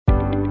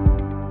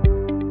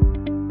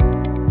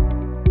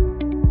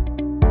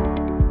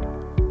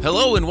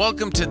Hello and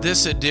welcome to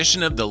this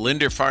edition of the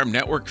Linder Farm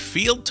Network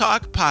Field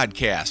Talk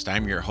Podcast.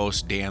 I'm your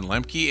host, Dan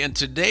Lemke, and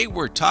today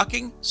we're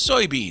talking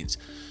soybeans.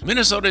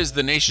 Minnesota is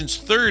the nation's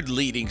third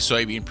leading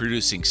soybean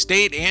producing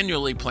state,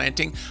 annually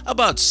planting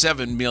about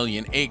 7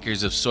 million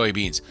acres of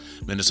soybeans.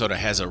 Minnesota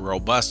has a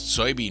robust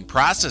soybean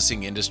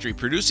processing industry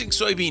producing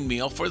soybean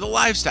meal for the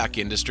livestock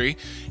industry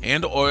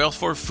and oil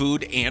for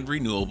food and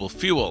renewable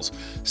fuels.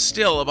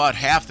 Still, about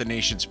half the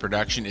nation's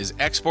production is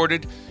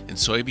exported, and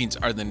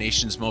soybeans are the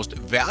nation's most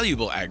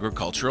valuable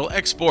agricultural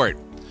export.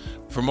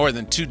 For more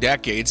than 2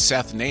 decades,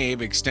 Seth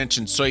Naeve,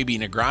 extension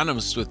soybean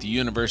agronomist with the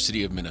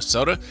University of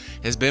Minnesota,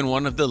 has been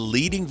one of the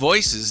leading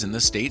voices in the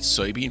state's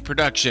soybean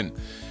production.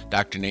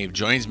 Dr. Naeve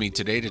joins me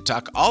today to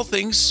talk all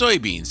things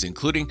soybeans,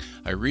 including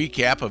a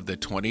recap of the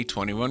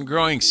 2021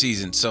 growing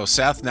season. So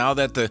Seth, now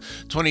that the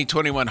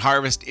 2021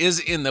 harvest is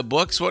in the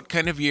books, what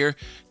kind of year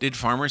did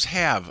farmers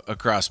have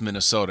across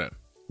Minnesota?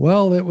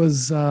 Well, it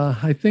was,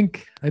 I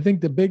think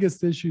the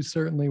biggest issue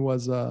certainly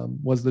was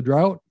the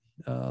drought.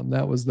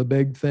 That was the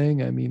big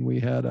thing. I mean, we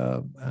had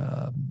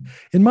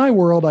in my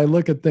world, I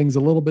look at things a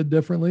little bit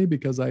differently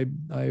because I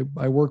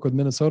work with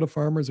Minnesota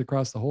farmers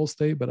across the whole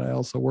state, but I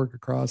also work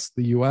across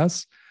the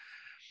U.S.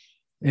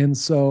 And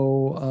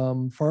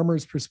so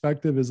farmers'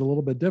 perspective is a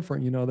little bit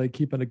different. You know, they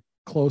keep a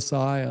close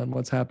eye on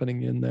what's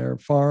happening in their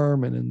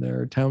farm and in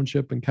their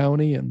township and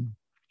county, and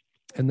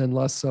then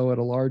less so at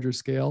a larger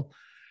scale.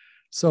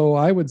 So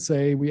I would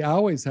say we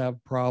always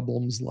have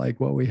problems like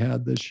what we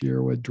had this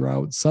year with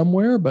drought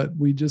somewhere, but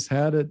we just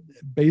had it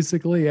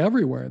basically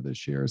everywhere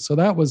this year. So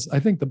that was, I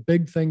think the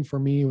big thing for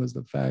me was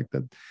the fact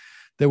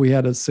that we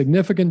had a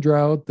significant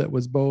drought that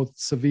was both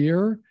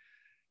severe.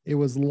 It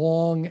was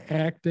long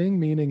acting,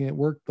 meaning it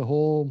worked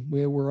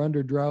we were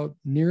under drought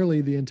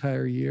nearly the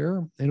entire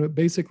year, and it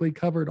basically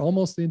covered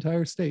almost the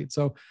entire state.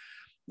 So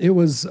it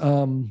was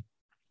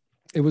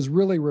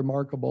really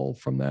remarkable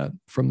from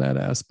that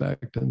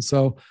aspect. And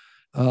so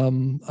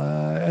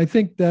I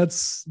think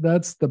that's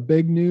the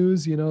big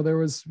news. You know, there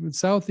was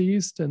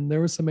Southeast and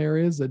there were some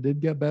areas that did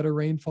get better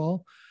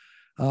rainfall.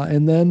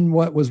 And then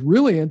what was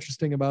really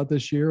interesting about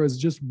this year is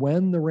just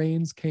when the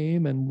rains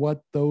came and what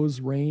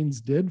those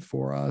rains did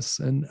for us.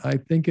 And I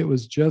think it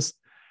was just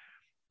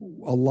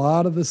a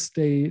lot of the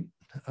state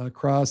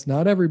across,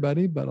 not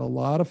everybody, but a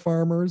lot of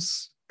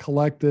farmers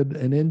collected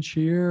an inch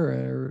here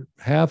or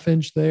half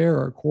inch there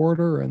or a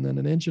quarter and then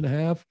an inch and a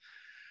half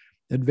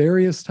at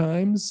various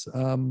times,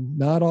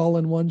 not all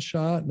in one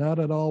shot, not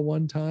at all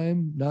one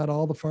time, not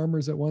all the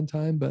farmers at one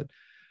time, but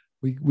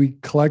we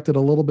collected a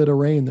little bit of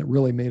rain that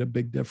really made a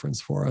big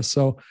difference for us.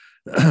 So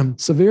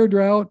severe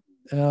drought,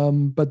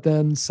 but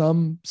then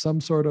some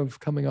sort of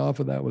coming off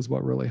of that was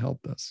what really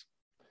helped us.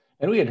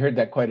 And we had heard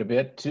that quite a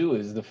bit too,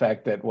 is the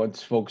fact that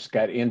once folks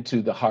got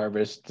into the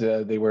harvest,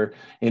 they were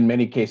in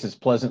many cases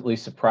pleasantly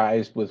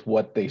surprised with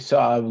what they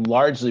saw,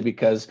 largely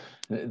because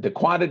the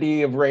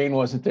quantity of rain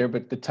wasn't there,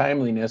 but the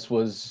timeliness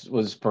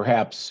was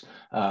perhaps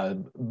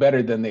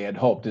better than they had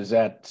hoped. Is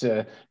that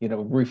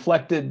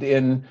reflected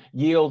in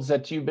yields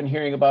that you've been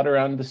hearing about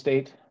around the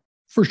state?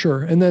 For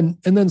sure. And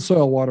then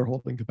soil water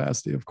holding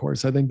capacity, of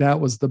course. I think that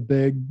was the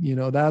big,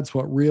 that's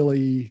what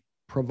really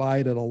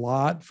provided a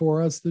lot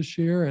for us this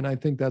year. And I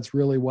think that's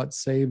really what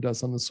saved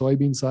us on the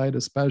soybean side,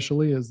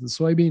 especially is the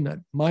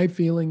soybean. My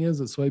feeling is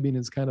that soybean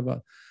is kind of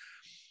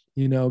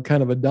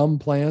a dumb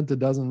plant that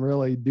doesn't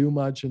really do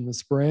much in the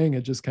spring.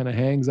 It just kind of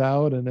hangs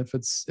out. And if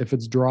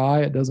it's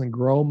dry, it doesn't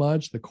grow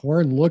much. The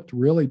corn looked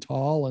really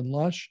tall and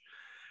lush.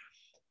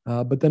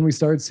 But then we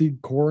started to see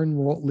corn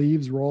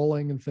leaves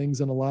rolling and things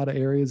in a lot of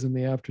areas in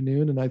the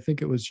afternoon. And I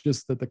think it was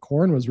just that the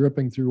corn was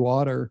ripping through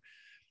water.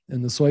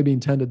 And the soybean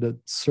tended to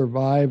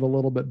survive a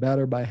little bit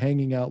better by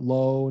hanging out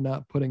low,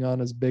 not putting on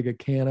as big a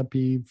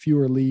canopy,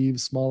 fewer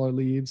leaves, smaller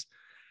leaves.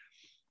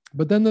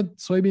 But then the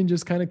soybean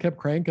just kind of kept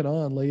cranking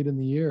on late in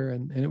the year,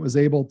 and it was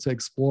able to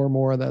explore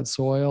more of that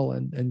soil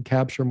and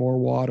capture more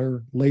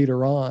water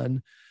later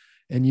on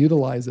and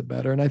utilize it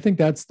better. And I think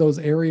that's those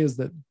areas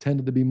that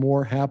tended to be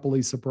more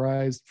happily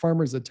surprised,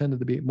 farmers that tended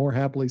to be more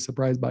happily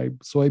surprised by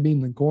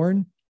soybean than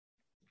corn.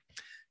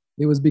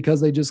 It was because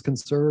the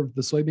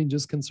soybean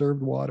just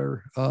conserved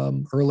water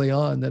early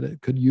on that it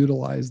could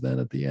utilize then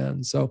at the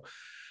end. So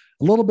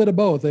a little bit of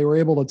both. They were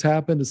able to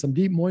tap into some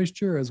deep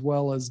moisture as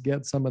well as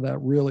get some of that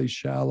really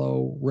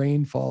shallow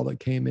rainfall that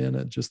came in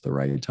at just the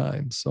right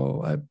time.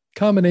 So a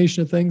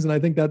combination of things. And I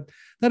think that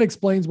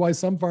explains why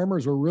some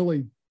farmers were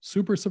really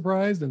super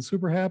surprised and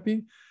super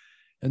happy.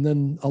 And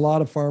then a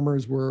lot of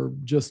farmers were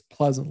just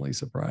pleasantly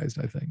surprised,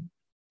 I think.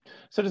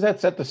 So does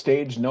that set the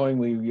stage, knowing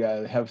we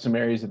have some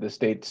areas of the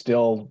state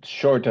still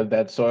short of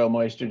that soil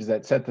moisture? Does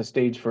that set the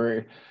stage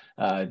for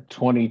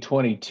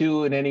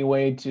 2022 in any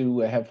way to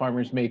have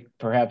farmers make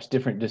perhaps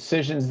different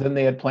decisions than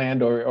they had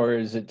planned, or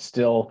is it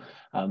still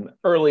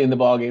early in the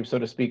ballgame, so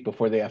to speak,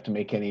 before they have to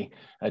make any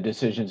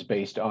decisions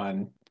based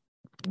on,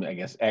 I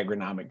guess,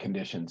 agronomic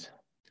conditions?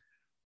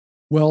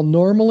 Well,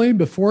 normally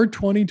before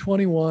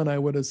 2021, I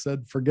would have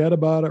said, forget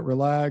about it,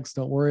 relax,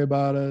 don't worry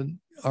about it.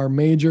 Our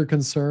major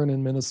concern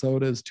in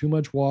Minnesota is too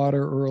much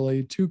water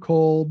early, too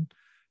cold,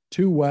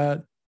 too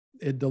wet,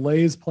 It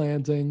delays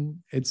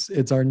planting.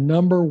 It's our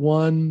number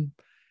one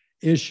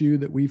issue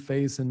that we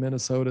face in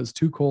Minnesota is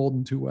too cold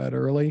and too wet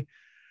early.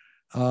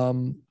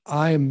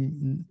 I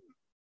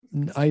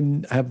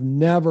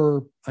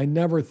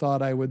never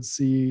thought I would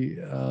see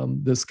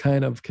this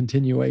kind of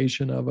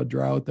continuation of a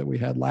drought that we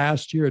had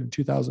last year in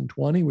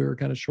 2020. We were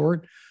kind of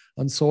short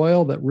on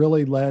soil that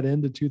really led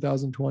into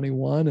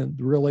 2021 and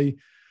really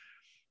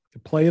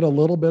played a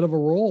little bit of a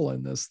role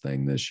in this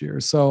thing this year.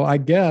 So I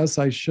guess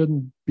I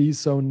shouldn't be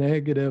so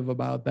negative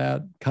about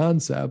that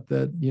concept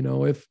that,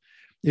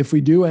 if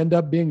we do end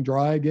up being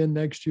dry again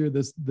next year,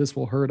 this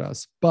will hurt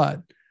us.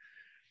 But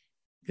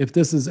if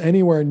this is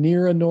anywhere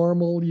near a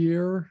normal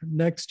year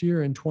next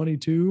year in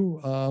 22,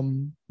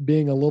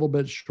 being a little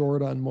bit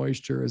short on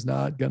moisture is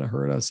not going to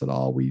hurt us at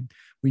all. We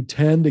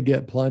tend to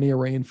get plenty of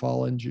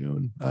rainfall in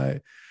June.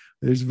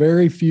 There's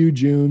very few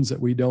Junes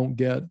that we don't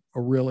get a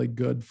really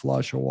good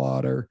flush of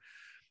water,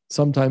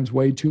 sometimes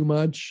way too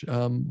much,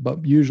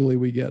 but usually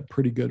we get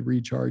pretty good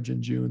recharge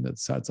in June that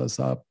sets us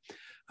up.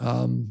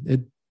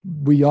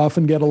 We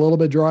often get a little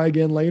bit dry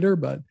again later,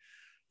 but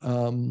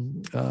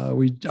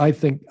I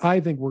think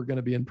we're going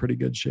to be in pretty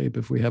good shape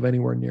if we have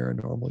anywhere near a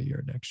normal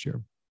year next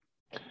year.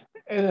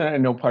 And I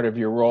know part of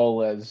your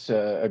role as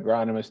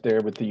agronomist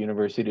there with the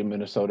University of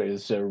Minnesota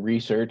is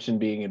research and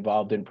being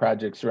involved in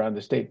projects around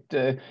the state.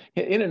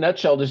 In a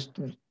nutshell, just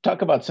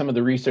talk about some of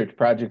the research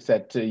projects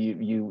that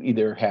you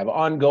either have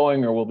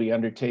ongoing or will be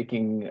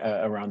undertaking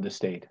around the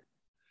state.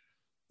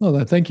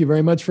 Well, thank you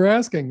very much for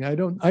asking. I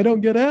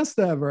don't get asked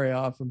that very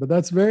often, but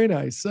that's very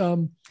nice.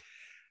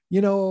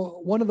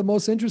 One of the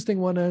most interesting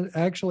one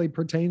actually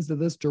pertains to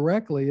this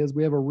directly is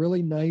we have a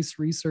really nice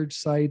research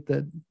site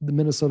that the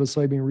Minnesota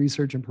Soybean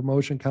Research and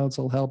Promotion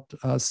Council helped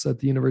us at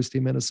the University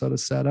of Minnesota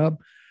set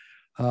up.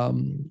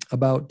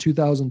 About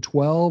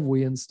 2012,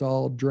 we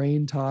installed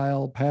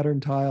pattern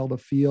tiled a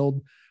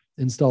field,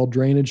 installed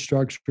drainage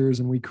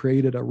structures, and we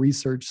created a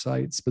research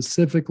site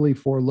specifically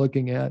for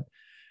looking at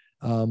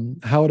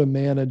how to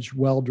manage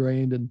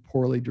well-drained and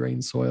poorly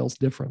drained soils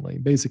differently.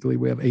 Basically,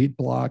 we have 8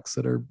 blocks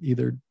that are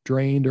either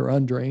drained or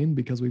undrained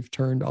because we've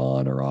turned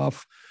on or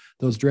off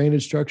those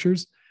drainage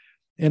structures.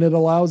 And it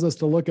allows us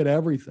to look at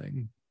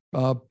everything,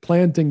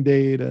 planting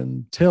date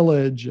and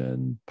tillage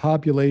and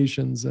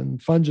populations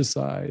and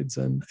fungicides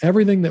and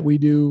everything that we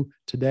do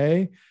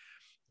today.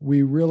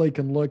 We really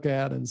can look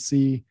at and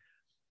see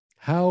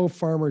how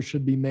farmers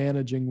should be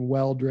managing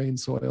well-drained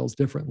soils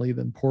differently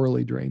than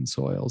poorly drained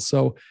soils.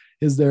 So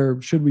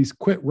should we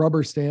quit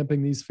rubber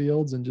stamping these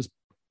fields and just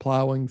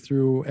plowing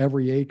through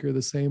every acre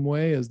the same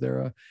way? Is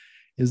there a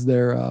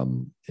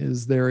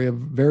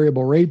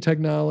variable rate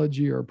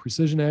technology or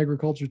precision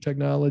agriculture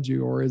technology,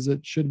 or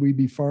should we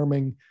be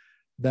farming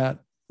that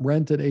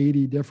rented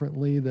 80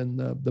 differently than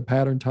the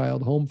pattern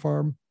tiled home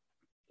farm?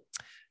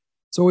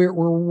 So we're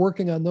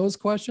working on those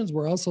questions.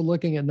 We're also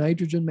looking at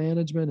nitrogen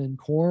management in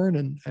corn,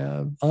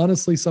 and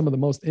honestly, some of the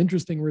most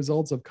interesting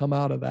results have come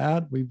out of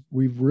that.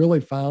 We've really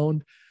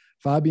found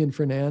Fabian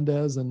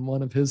Fernandez and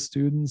one of his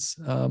students,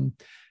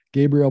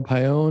 Gabriel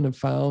Payon, have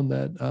found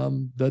that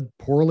the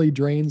poorly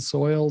drained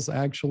soils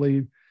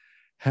actually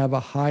have a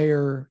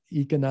higher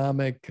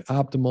economic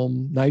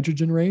optimum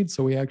nitrogen rate.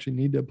 So we actually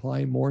need to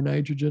apply more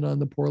nitrogen on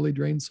the poorly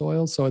drained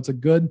soils. So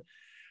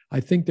I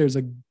think there's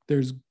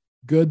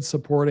good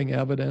supporting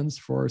evidence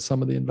for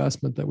some of the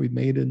investment that we've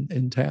made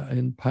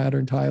in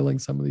pattern tiling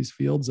some of these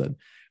fields that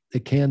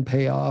it can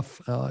pay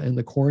off in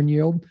the corn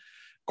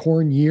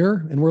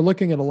year. And we're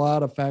looking at a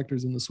lot of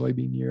factors in the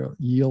soybean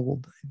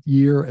yield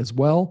year as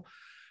well.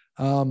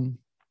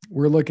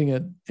 We're looking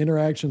at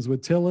interactions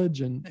with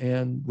tillage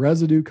and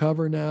residue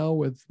cover now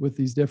with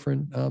these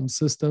different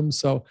systems.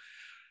 So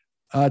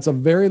it's a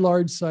very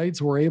large site,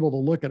 so we're able to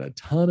look at a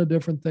ton of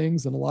different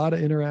things and a lot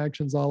of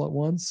interactions all at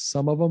once.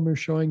 Some of them are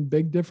showing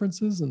big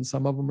differences and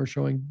some of them are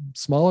showing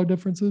smaller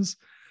differences.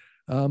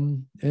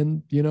 And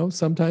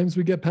sometimes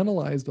we get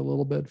penalized a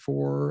little bit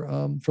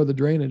for the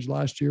drainage.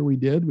 Last year we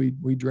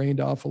drained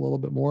off a little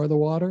bit more of the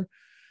water.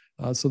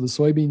 So the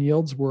soybean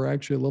yields were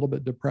actually a little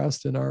bit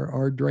depressed in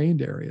our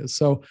drained areas.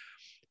 So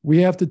we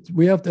have to,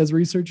 as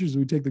researchers,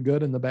 we take the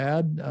good and the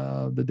bad.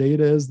 The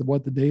data is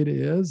what the data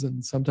is,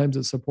 and sometimes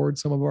it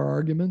supports some of our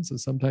arguments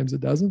and sometimes it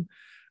doesn't.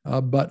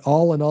 But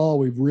all in all,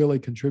 we've really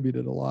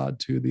contributed a lot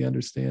to the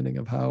understanding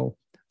of how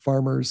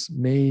farmers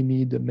may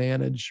need to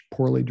manage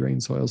poorly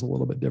drained soils a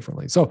little bit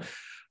differently. So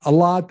a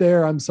lot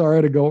there. I'm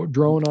sorry to go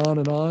drone on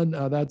and on.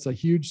 That's a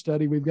huge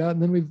study we've got.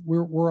 And then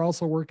we're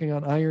also working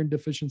on iron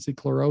deficiency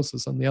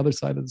chlorosis on the other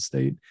side of the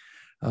state,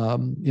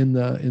 in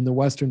the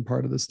western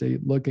part of the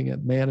state, looking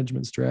at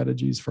management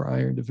strategies for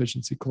iron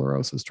deficiency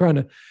chlorosis, trying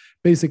to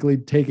basically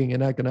taking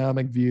an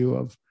economic view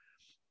of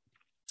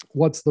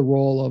what's the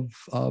role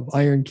of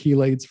iron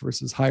chelates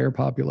versus higher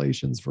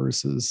populations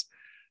versus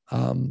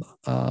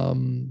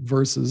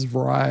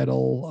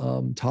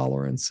varietal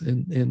tolerance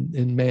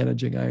in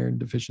managing iron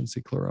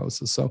deficiency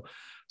chlorosis.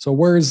 So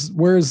where's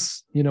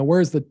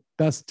the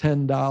best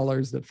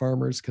 $10 that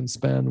farmers can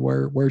spend?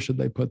 Where should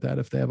they put that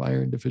if they have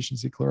iron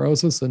deficiency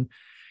chlorosis? And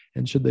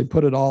And should they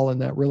put it all in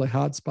that really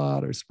hot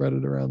spot or spread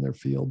it around their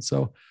field?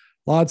 So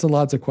lots and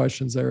lots of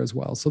questions there as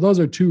well. So those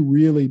are two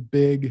really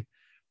big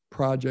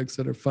projects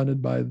that are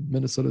funded by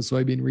Minnesota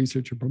Soybean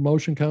Research and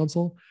Promotion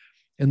Council.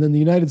 And then the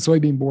United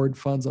Soybean Board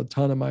funds a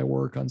ton of my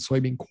work on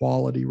soybean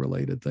quality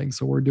related things.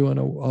 So we're doing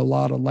a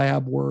lot of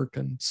lab work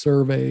and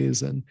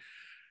surveys, and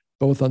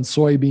both on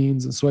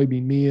soybeans and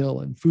soybean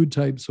meal and food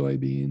type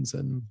soybeans,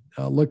 and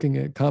looking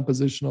at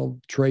compositional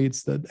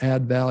traits that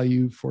add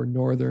value for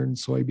northern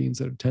soybeans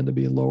that tend to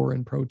be lower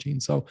in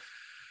protein. So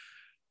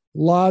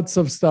lots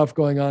of stuff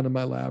going on in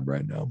my lab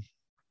right now.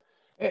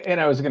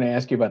 And I was going to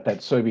ask you about that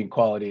soybean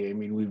quality. I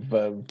mean, we've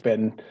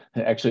been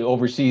actually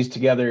overseas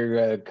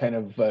together, kind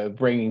of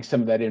bringing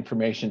some of that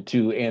information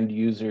to end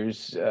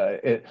users.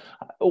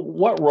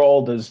 What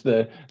role does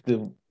the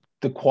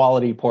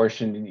quality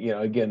portion,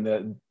 again,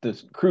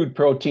 the crude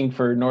protein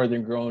for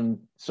northern grown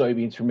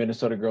soybeans, for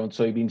Minnesota grown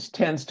soybeans,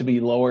 tends to be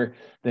lower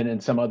than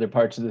in some other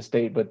parts of the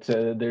state, but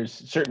there's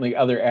certainly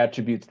other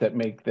attributes that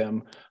make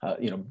them,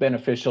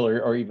 beneficial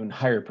or even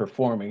higher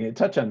performing.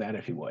 Touch on that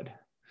if you would.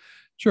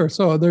 Sure.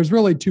 So there's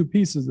really two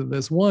pieces of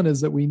this. One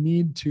is that we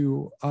need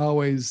to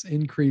always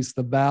increase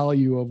the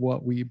value of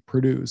what we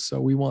produce.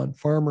 So we want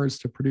farmers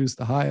to produce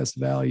the highest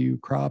value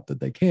crop that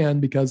they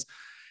can, because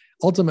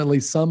ultimately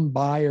some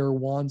buyer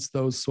wants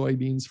those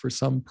soybeans for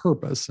some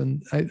purpose.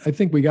 And I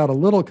think we got a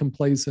little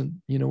complacent,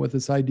 with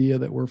this idea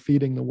that we're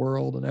feeding the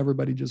world and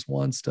everybody just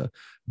wants to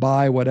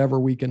buy whatever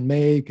we can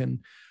make and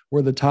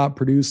we're the top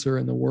producer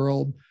in the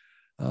world.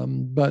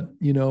 But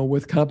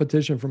with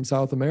competition from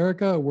South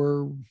America,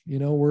 we're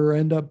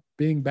end up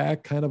being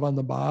back kind of on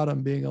the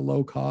bottom, being a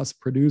low cost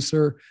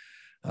producer,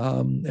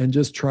 and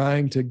just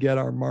trying to get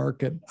our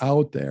market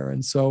out there.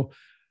 And so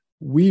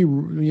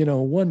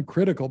one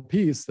critical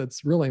piece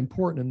that's really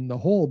important in the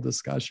whole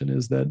discussion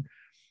is that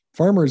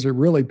farmers are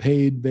really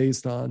paid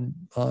based on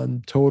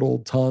total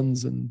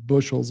tons and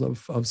bushels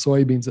of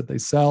soybeans that they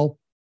sell.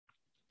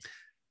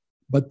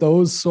 But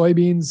those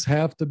soybeans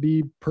have to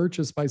be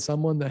purchased by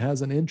someone that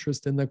has an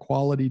interest in the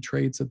quality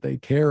traits that they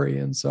carry.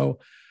 And so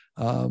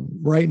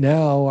right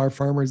now, our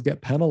farmers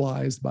get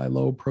penalized by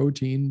low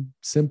protein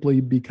simply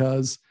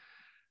because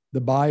the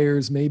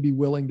buyers may be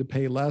willing to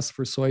pay less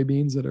for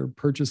soybeans that are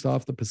purchased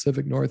off the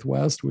Pacific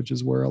Northwest, which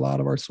is where a lot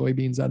of our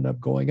soybeans end up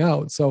going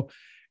out. So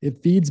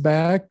it feeds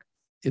back.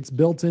 It's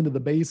built into the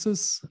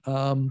basis.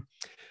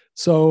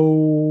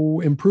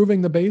 So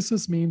improving the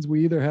basis means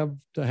we either have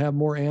to have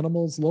more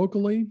animals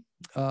locally,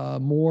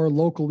 more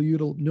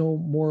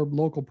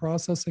local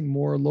processing,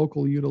 more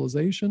local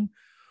utilization,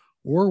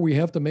 or we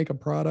have to make a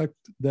product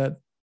that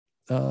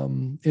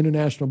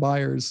international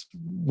buyers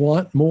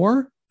want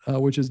more,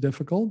 which is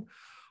difficult,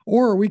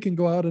 or we can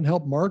go out and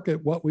help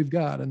market what we've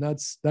got. And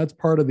that's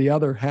part of the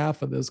other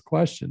half of this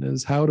question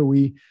is how do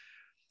we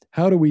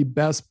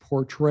best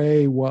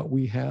portray what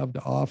we have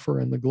to offer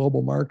in the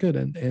global market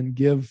and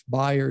give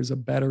buyers a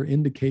better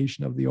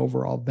indication of the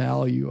overall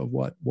value of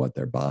what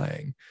they're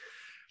buying.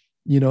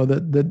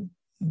 The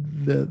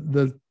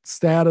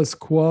status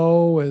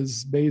quo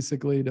is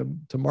basically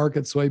to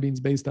market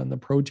soybeans based on the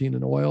protein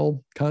and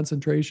oil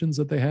concentrations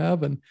that they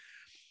have.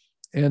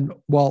 And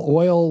while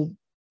oil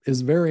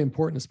is very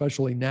important,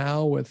 especially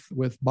now with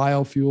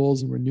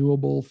biofuels and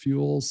renewable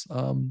fuels,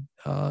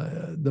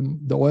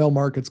 the oil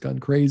market's gone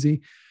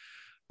crazy.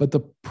 But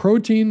the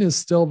protein is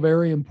still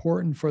very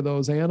important for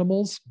those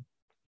animals.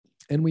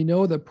 And we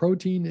know that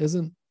protein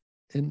isn't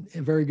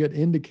a very good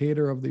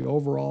indicator of the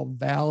overall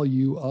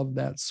value of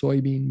that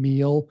soybean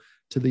meal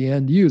to the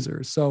end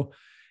user. So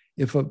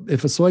if a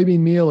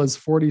soybean meal is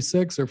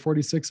 46 or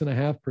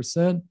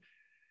 46.5%,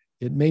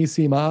 it may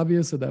seem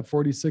obvious that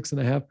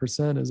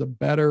 46.5% is a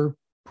better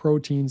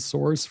protein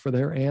source for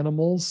their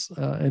animals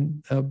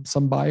and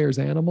some buyers'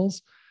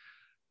 animals.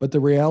 But the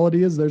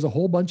reality is there's a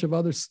whole bunch of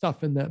other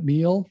stuff in that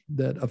meal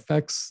that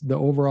affects the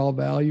overall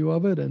value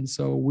of it. And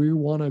so we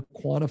want to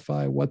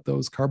quantify what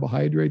those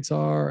carbohydrates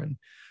are and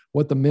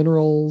what the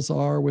minerals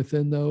are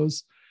within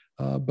those,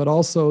 but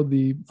also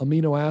the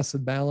amino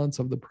acid balance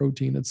of the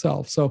protein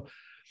itself. So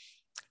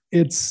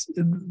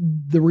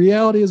the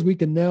reality is we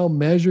can now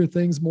measure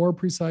things more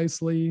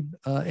precisely.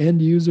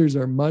 End users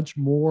are much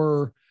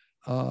more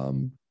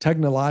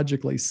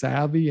technologically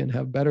savvy and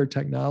have better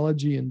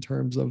technology in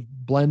terms of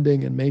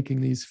blending and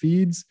making these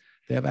feeds.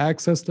 They have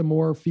access to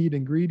more feed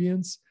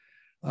ingredients.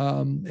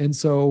 And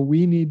so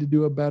we need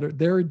to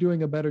they're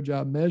doing a better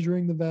job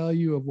measuring the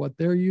value of what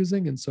they're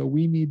using. And so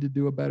we need to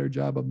do a better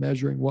job of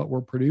measuring what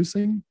we're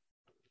producing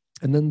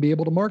and then be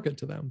able to market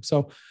to them.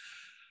 So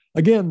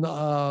again,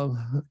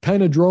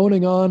 kind of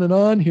droning on and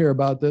on here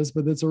about this,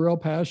 but it's a real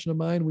passion of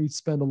mine. We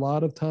spend a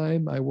lot of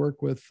time. I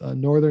work with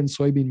Northern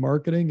Soybean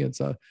Marketing.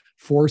 It's a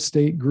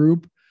 4-state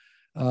group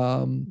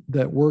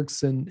that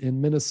works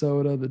in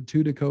Minnesota, the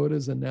 2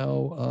 Dakotas, and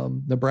now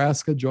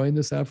Nebraska joined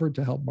this effort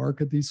to help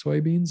market these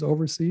soybeans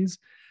overseas.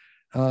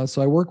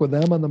 So I work with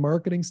them on the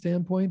marketing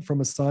standpoint.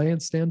 From a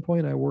science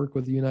standpoint, I work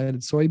with the United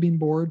Soybean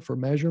Board for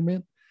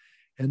measurement,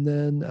 and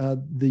then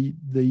the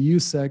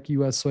USEC,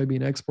 U.S.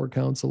 Soybean Export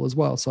Council as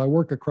well. So I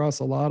work across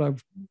a lot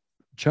of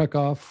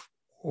checkoff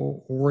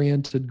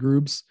oriented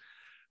groups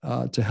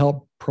to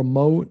help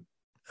promote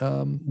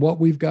what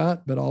we've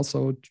got, but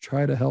also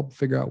try to help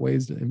figure out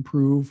ways to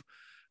improve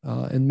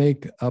and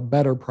make a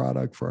better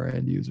product for our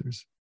end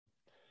users.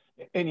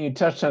 And you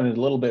touched on it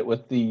a little bit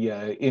with the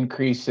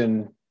increase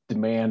in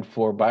demand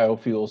for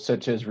biofuels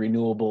such as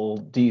renewable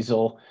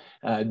diesel.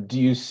 Do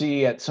you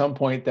see at some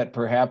point that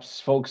perhaps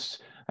folks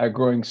are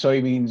growing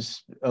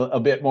soybeans a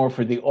bit more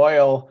for the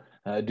oil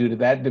due to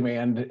that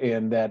demand,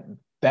 and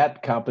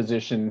that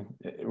composition,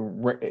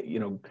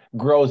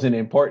 grows in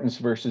importance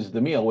versus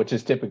the meal, which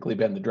has typically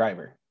been the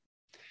driver?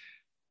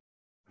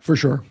 For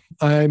sure.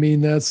 I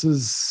mean,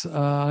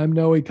 I'm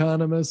no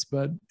economist,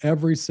 but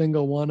every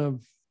single one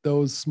of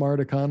those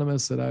smart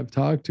economists that I've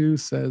talked to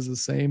says the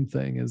same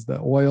thing, is that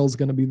oil is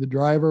going to be the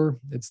driver.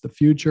 It's the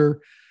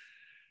future.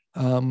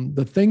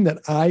 The thing that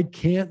I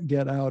can't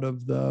get out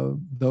of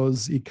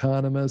those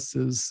economists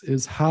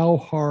is how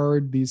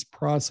hard these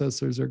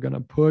processors are going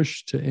to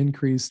push to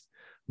increase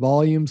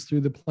volumes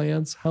through the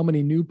plants, how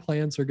many new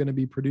plants are going to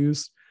be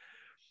produced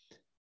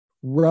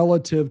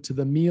relative to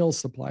the meal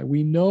supply.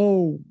 We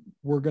know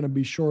we're going to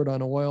be short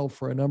on oil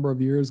for a number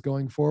of years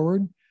going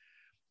forward.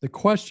 The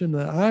question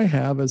that I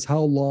have is, how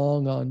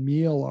long on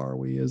meal are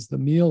we? Is the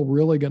meal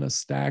really going to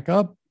stack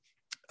up?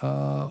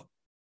 How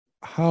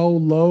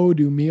low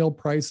do meal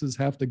prices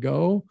have to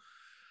go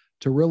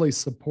to really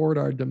support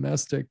our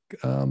domestic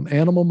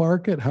animal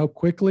market? How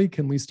quickly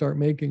can we start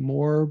making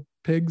more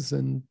pigs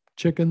and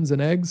chickens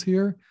and eggs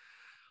here?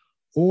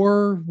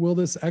 Or will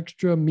this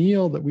extra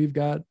meal that we've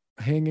got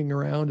hanging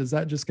around, is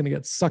that just going to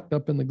get sucked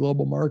up in the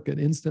global market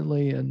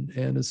instantly? And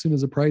as soon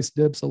as the price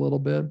dips a little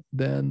bit,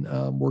 then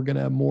we're going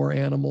to have more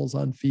animals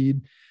on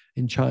feed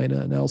in China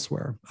and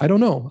elsewhere. I don't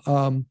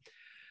know.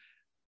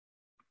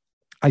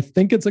 I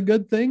think it's a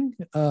good thing,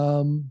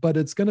 but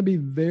it's going to be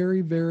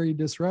very, very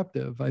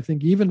disruptive. I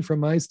think even from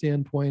my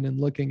standpoint and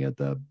looking at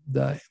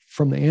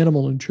from the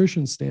animal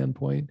nutrition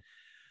standpoint,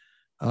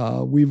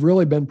 we've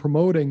really been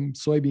promoting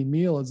soybean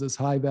meal as this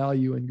high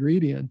value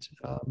ingredient.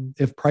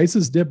 If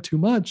prices dip too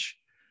much,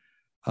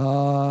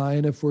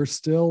 and if we're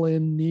still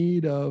in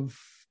need of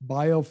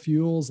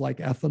biofuels like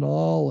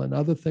ethanol and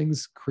other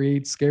things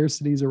create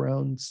scarcities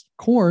around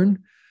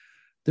corn,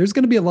 there's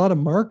going to be a lot of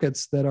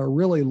markets that are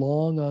really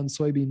long on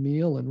soybean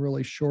meal and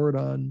really short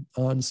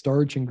on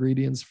starch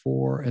ingredients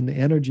and the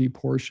energy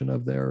portion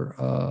of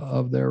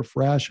their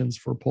rations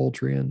for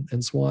poultry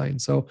and swine.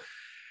 So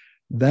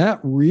that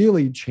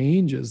really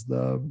changes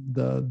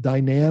the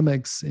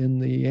dynamics in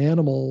the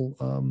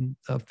animal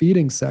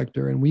feeding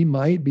sector, and we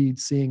might be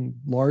seeing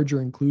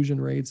larger inclusion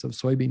rates of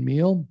soybean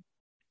meal.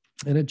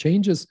 And it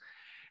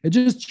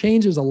just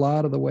changes a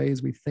lot of the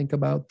ways we think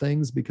about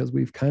things, because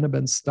we've kind of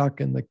been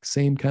stuck in the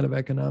same kind of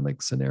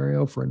economic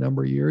scenario for a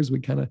number of years. We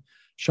kind of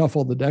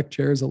shuffle the deck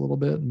chairs a little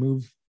bit and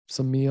move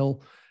some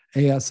meal.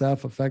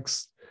 ASF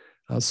affects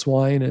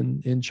swine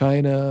in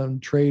China,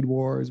 and trade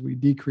wars, we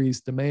decrease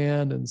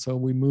demand. And so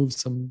we move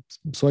some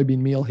soybean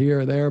meal here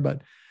or there.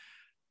 But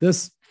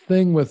this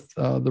thing with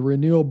the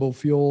renewable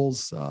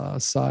fuels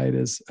side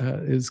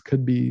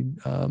could be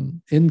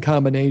in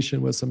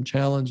combination with some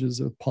challenges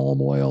of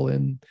palm oil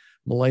in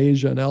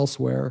Malaysia and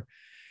elsewhere,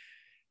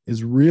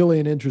 is really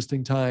an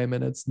interesting time.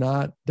 And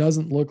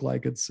doesn't look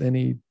like it's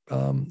it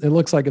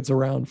looks like it's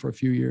around for a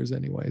few years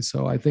anyway.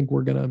 So I think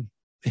we're going to,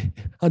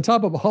 on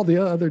top of all the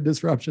other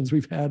disruptions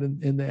we've had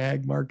in the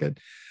ag market,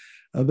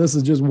 this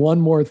is just one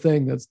more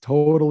thing that's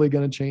totally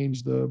going to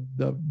change the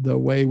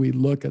way we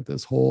look at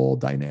this whole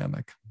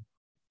dynamic.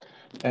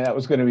 And that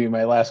was going to be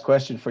my last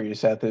question for you,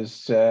 Seth,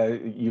 is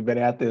you've been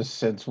at this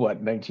since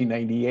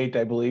 1998,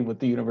 I believe, with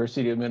the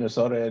University of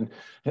Minnesota, and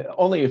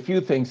only a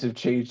few things have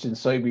changed in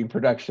soybean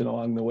production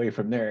along the way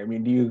from there. I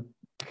mean, do you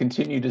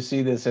continue to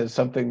see this as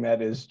something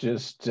that is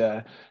just,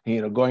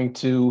 going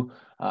to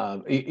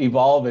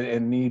evolve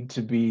and need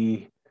to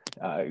be,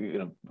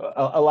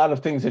 a lot of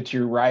things that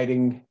you're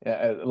riding,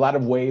 a lot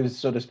of waves,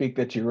 so to speak,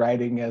 that you're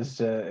riding as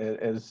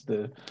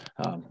the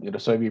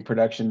soybean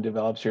production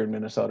develops here in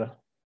Minnesota?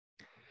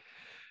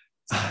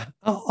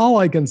 All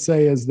I can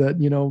say is that,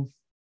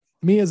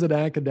 me as an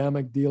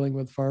academic dealing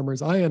with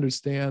farmers, I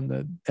understand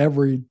that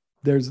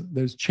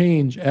there's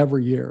change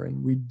every year,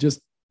 and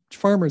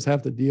farmers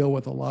have to deal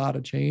with a lot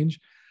of change.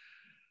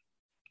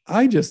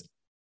 I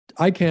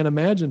can't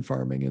imagine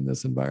farming in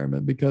this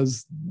environment,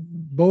 because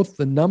both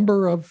the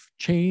number of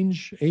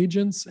change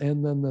agents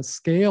and then the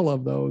scale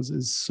of those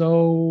is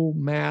so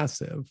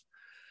massive.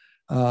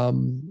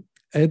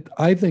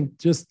 I think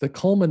just the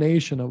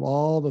culmination of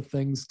all the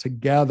things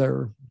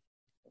together,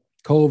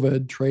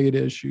 COVID, trade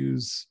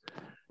issues,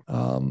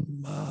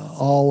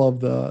 all of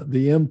the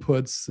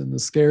inputs and the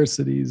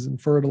scarcities and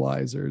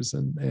fertilizers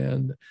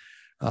and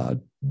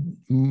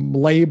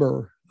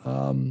labor,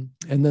 and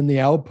then the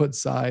output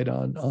side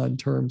on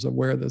terms of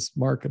where this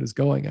market is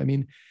going. I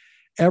mean,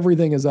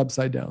 everything is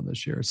upside down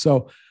this year.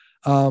 So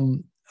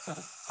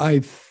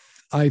I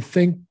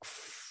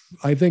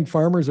think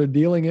farmers are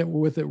dealing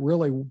with it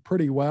really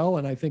pretty well,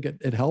 and I think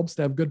it helps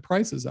to have good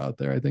prices out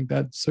there. I think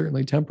that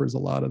certainly tempers a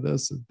lot of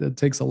this. It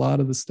takes a lot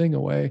of the sting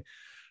away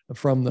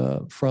from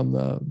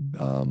the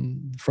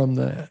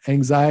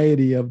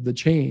anxiety of the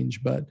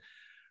change. But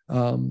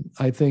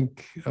I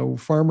think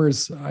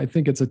farmers, I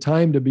think it's a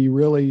time to be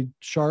really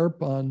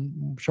sharp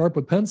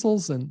with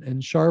pencils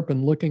and sharp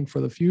and looking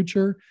for the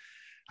future.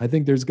 I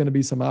think there's going to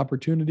be some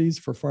opportunities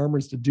for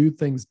farmers to do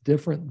things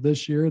different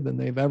this year than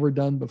they've ever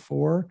done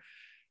before,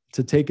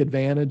 to take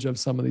advantage of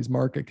some of these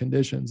market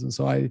conditions. And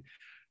so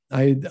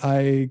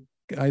I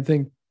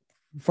think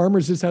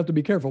farmers just have to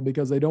be careful,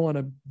 because they don't want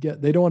to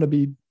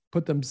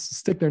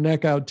stick their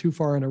neck out too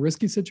far in a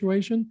risky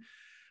situation.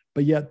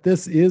 But yet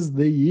this is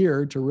the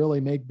year to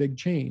really make big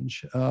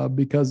change,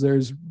 because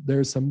there's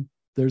some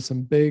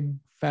big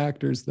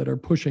factors that are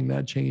pushing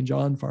that change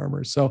on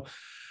farmers. So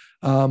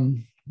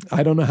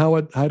I don't know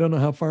how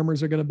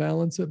farmers are going to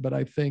balance it, but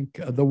I think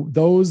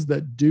those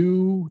that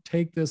do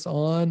take this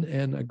on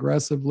and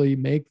aggressively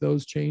make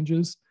those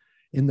changes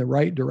in the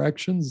right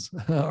directions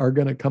are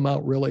going to come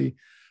out really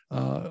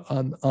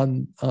on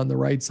the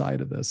right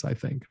side of this, I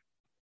think.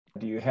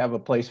 Do you have a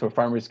place where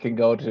farmers can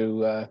go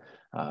to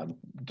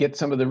get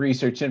some of the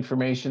research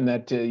information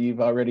that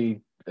you've already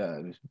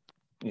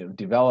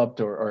developed,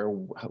 or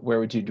where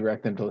would you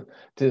direct them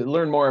to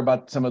learn more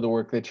about some of the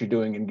work that you're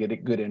doing and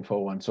get good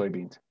info on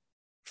soybeans?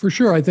 For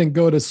sure. I think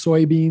go to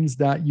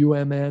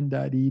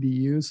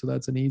soybeans.umn.edu. So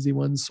that's an easy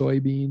one.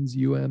 Soybeans,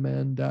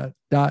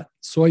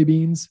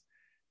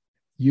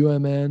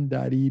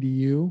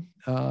 soybeans.umn.edu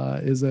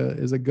is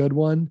a good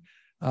one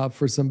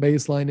for some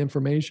baseline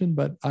information.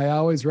 But I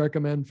always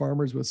recommend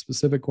farmers with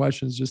specific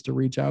questions just to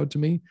reach out to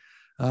me.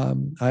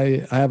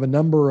 I have a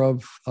number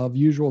of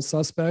usual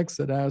suspects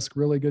that ask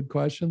really good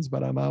questions,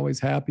 but I'm always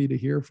happy to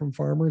hear from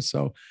farmers.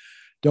 So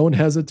don't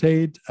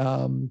hesitate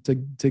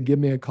to give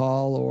me a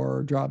call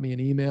or drop me an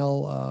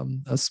email,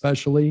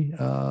 especially.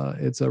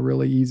 It's a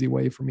really easy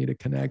way for me to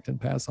connect and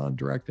pass on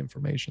direct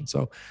information.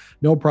 So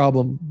no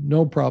problem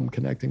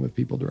connecting with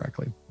people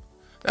directly.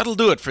 That'll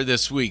do it for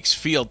this week's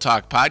Field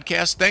Talk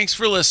podcast. Thanks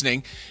for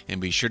listening, and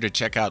be sure to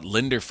check out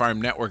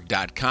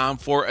linderfarmnetwork.com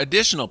for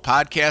additional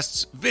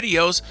podcasts,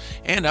 videos,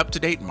 and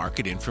up-to-date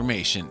market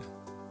information.